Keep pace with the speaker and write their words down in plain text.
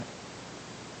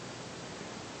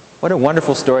What a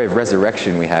wonderful story of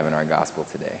resurrection we have in our gospel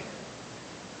today.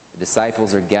 The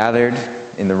disciples are gathered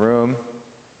in the room.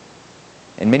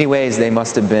 In many ways, they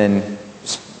must have been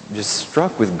just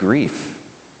struck with grief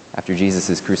after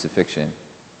Jesus' crucifixion,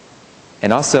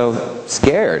 and also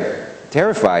scared,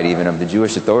 terrified even of the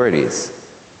Jewish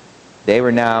authorities. They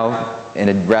were now in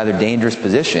a rather dangerous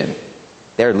position.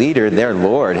 Their leader, their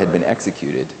Lord, had been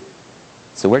executed.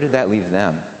 So where did that leave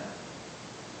them?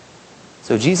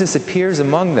 So Jesus appears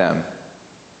among them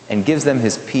and gives them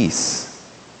his peace.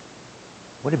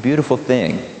 What a beautiful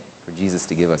thing for Jesus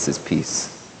to give us his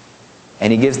peace.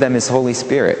 And he gives them his Holy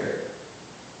Spirit.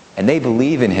 And they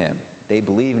believe in him. They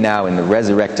believe now in the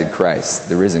resurrected Christ,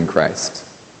 the risen Christ.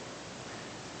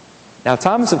 Now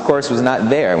Thomas, of course, was not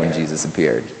there when Jesus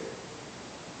appeared.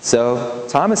 So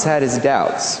Thomas had his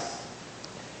doubts.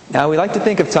 Now we like to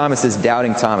think of Thomas as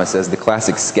doubting Thomas, as the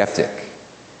classic skeptic.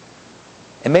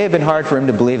 It may have been hard for him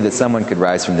to believe that someone could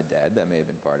rise from the dead. That may have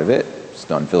been part of it,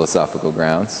 just on philosophical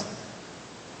grounds.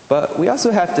 But we also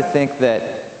have to think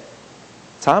that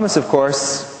Thomas, of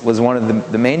course, was one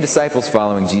of the main disciples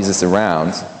following Jesus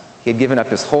around. He had given up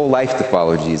his whole life to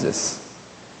follow Jesus.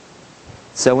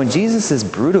 So when Jesus is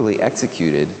brutally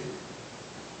executed,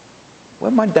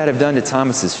 what might that have done to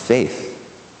Thomas's faith?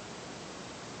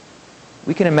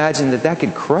 We can imagine that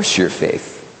could crush your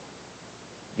faith.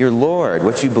 Your Lord,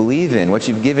 what you believe in, what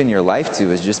you've given your life to,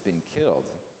 has just been killed.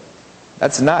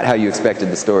 That's not how you expected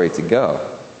the story to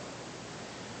go.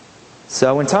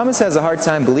 So when Thomas has a hard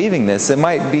time believing this, it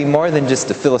might be more than just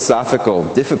a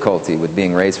philosophical difficulty with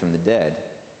being raised from the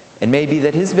dead. It may be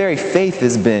that his very faith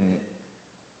has been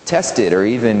tested or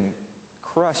even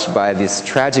crushed by this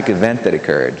tragic event that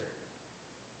occurred.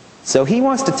 So he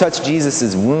wants to touch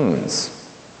Jesus' wounds.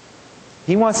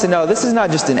 He wants to know this is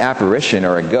not just an apparition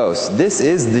or a ghost. This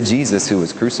is the Jesus who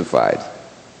was crucified.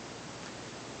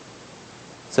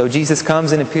 So Jesus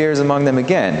comes and appears among them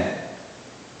again.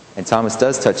 And Thomas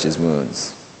does touch his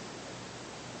wounds.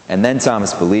 And then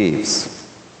Thomas believes.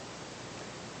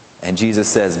 And Jesus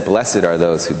says, "Blessed are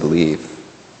those who believe."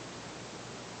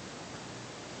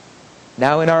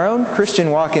 Now, in our own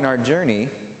Christian walk, in our journey,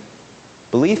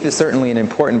 belief is certainly an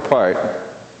important part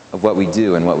of what we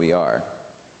do and what we are.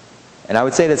 And I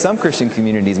would say that some Christian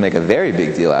communities make a very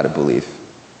big deal out of belief.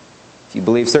 If you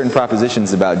believe certain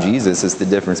propositions about Jesus, it's the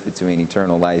difference between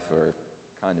eternal life or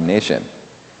condemnation.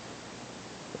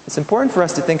 It's important for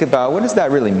us to think about, what does that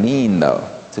really mean, though,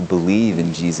 to believe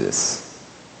in Jesus?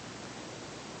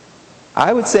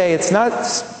 I would say it's not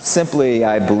simply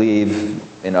I believe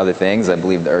in other things. I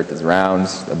believe the earth is round.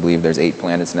 I believe there's 8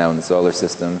 planets now in the solar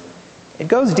system. It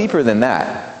goes deeper than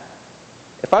that.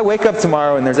 If I wake up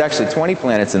tomorrow and there's actually 20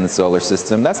 planets in the solar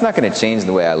system, that's not going to change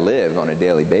the way I live on a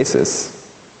daily basis.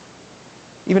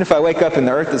 Even if I wake up and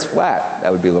the earth is flat,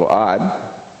 that would be a little odd,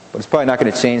 but it's probably not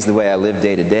going to change the way I live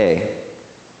day to day.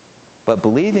 But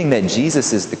believing that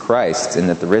Jesus is the Christ and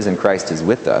that the risen Christ is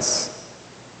with us,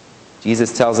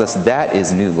 Jesus tells us that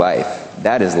is new life.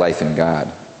 That is life in God.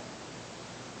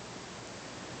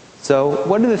 So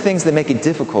what are the things that make it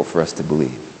difficult for us to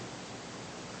believe?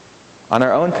 On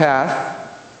our own path,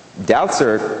 doubts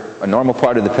are a normal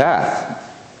part of the path.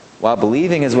 While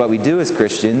believing is what we do as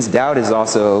Christians, doubt is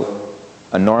also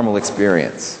a normal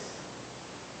experience.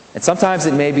 And sometimes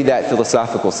it may be that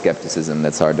philosophical skepticism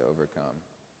that's hard to overcome.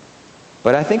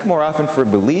 But I think more often for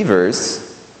believers,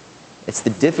 it's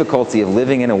the difficulty of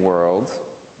living in a world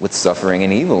with suffering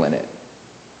and evil in it.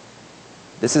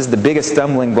 This is the biggest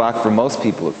stumbling block for most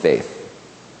people of faith.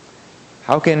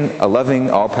 How can a loving,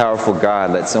 all-powerful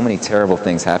God let so many terrible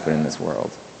things happen in this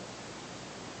world?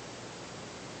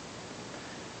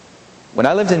 When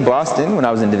I lived in Boston, when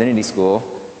I was in divinity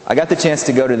school, I got the chance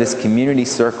to go to this community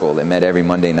circle that met every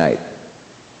Monday night.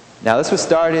 Now, this was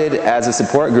started as a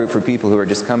support group for people who were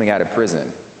just coming out of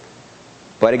prison.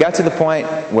 But it got to the point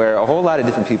where a whole lot of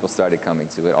different people started coming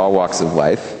to it, all walks of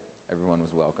life. Everyone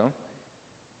was welcome.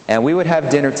 And we would have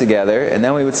dinner together, and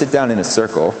then we would sit down in a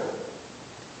circle.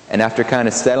 And after kind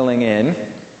of settling in,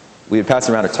 we would pass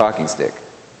around a talking stick.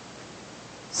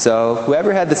 So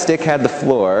whoever had the stick had the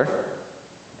floor,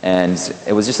 and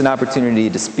it was just an opportunity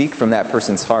to speak from that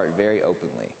person's heart very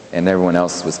openly, and everyone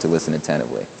else was to listen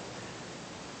attentively.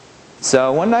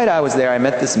 So one night I was there, I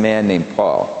met this man named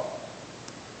Paul.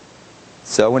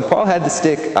 So when Paul had the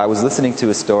stick, I was listening to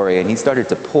his story, and he started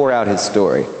to pour out his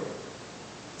story.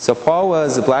 So Paul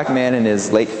was a black man in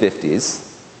his late 50s,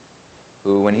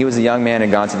 who when he was a young man had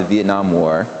gone to the Vietnam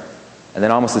War, and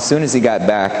then almost as soon as he got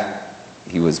back,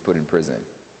 he was put in prison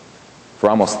for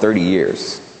almost 30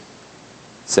 years.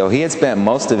 So he had spent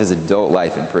most of his adult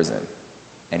life in prison,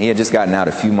 and he had just gotten out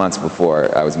a few months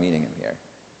before I was meeting him here.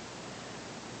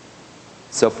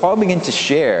 So Paul began to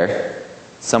share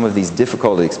some of these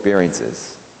difficult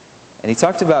experiences. And he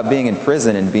talked about being in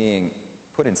prison and being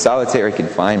put in solitary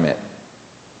confinement,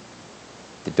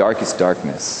 the darkest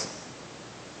darkness.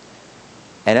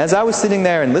 And as I was sitting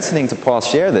there and listening to Paul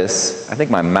share this, I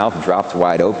think my mouth dropped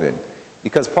wide open,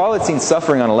 because Paul had seen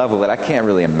suffering on a level that I can't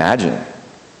really imagine.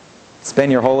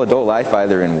 Spend your whole adult life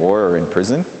either in war or in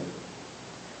prison.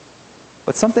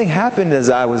 But something happened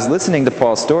as I was listening to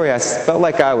Paul's story. I felt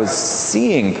like I was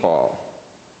seeing Paul.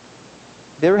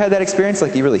 Have you ever had that experience,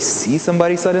 like you really see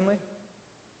somebody suddenly?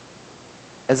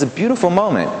 As a beautiful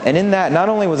moment. And in that, not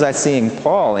only was I seeing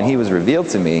Paul and he was revealed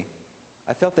to me,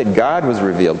 I felt that God was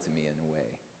revealed to me in a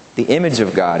way. The image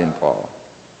of God in Paul.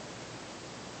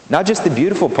 Not just the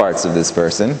beautiful parts of this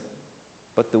person,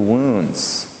 but the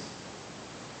wounds.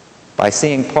 By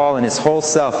seeing Paul in his whole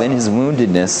self, in his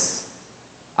woundedness,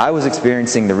 I was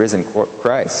experiencing the risen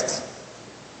Christ.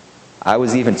 I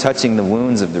was even touching the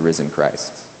wounds of the risen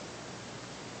Christ.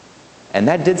 And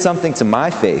that did something to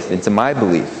my faith and to my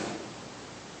belief.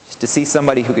 Just to see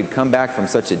somebody who could come back from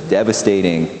such a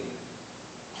devastating,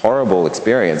 horrible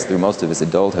experience through most of his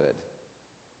adulthood,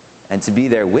 and to be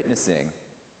there witnessing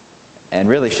and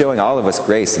really showing all of us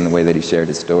grace in the way that he shared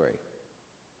his story.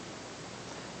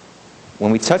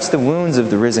 When we touch the wounds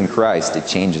of the risen Christ, it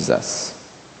changes us.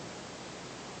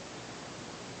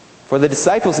 For the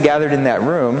disciples gathered in that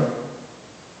room,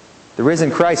 the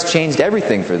risen Christ changed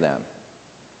everything for them.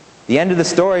 The end of the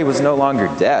story was no longer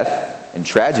death and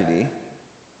tragedy.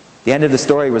 The end of the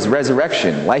story was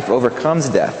resurrection. Life overcomes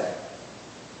death.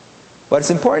 But it's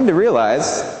important to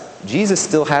realize Jesus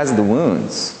still has the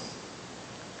wounds.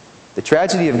 The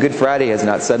tragedy of Good Friday has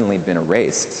not suddenly been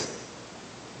erased.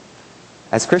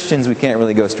 As Christians, we can't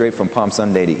really go straight from Palm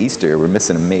Sunday to Easter. We're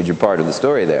missing a major part of the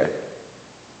story there.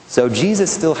 So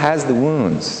Jesus still has the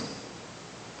wounds.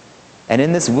 And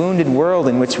in this wounded world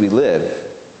in which we live,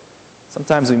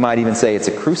 sometimes we might even say it's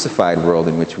a crucified world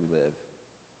in which we live,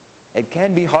 it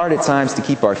can be hard at times to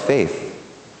keep our faith.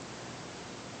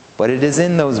 But it is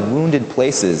in those wounded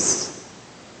places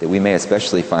that we may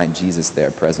especially find Jesus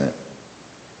there present.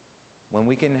 When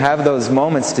we can have those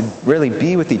moments to really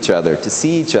be with each other, to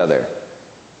see each other,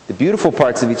 the beautiful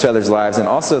parts of each other's lives and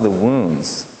also the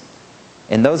wounds.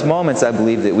 In those moments, I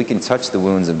believe that we can touch the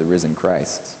wounds of the risen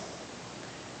Christ.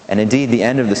 And indeed, the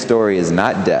end of the story is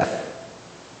not death.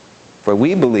 For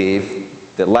we believe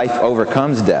that life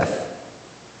overcomes death,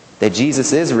 that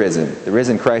Jesus is risen, the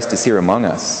risen Christ is here among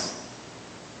us.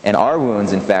 And our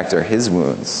wounds, in fact, are his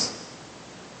wounds.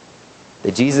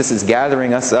 That Jesus is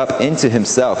gathering us up into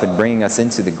himself and bringing us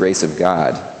into the grace of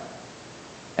God.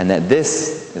 And that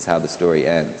this is how the story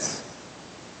ends.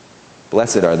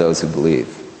 Blessed are those who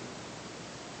believe.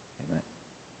 Amen.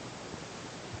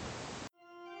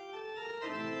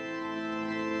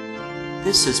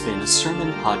 This has been a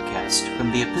sermon podcast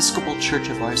from the Episcopal Church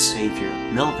of Our Savior,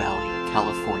 Mill Valley,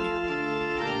 California.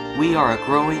 We are a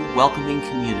growing, welcoming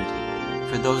community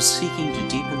for those seeking to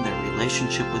deepen their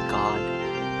relationship with God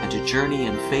and to journey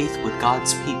in faith with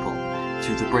God's people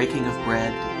through the breaking of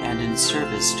bread and in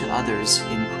service to others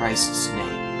in Christ's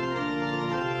name.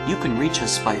 You can reach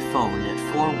us by phone at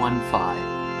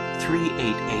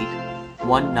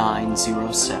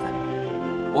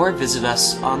 415-388-1907 or visit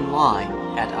us online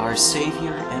at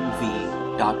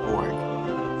oursaviormv.org.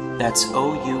 That's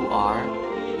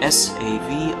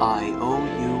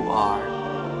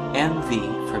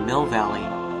OURSAVIOURMV for Mill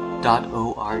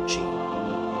Valley.org.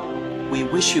 We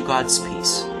wish you God's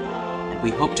peace, and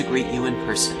we hope to greet you in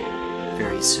person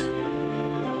very soon.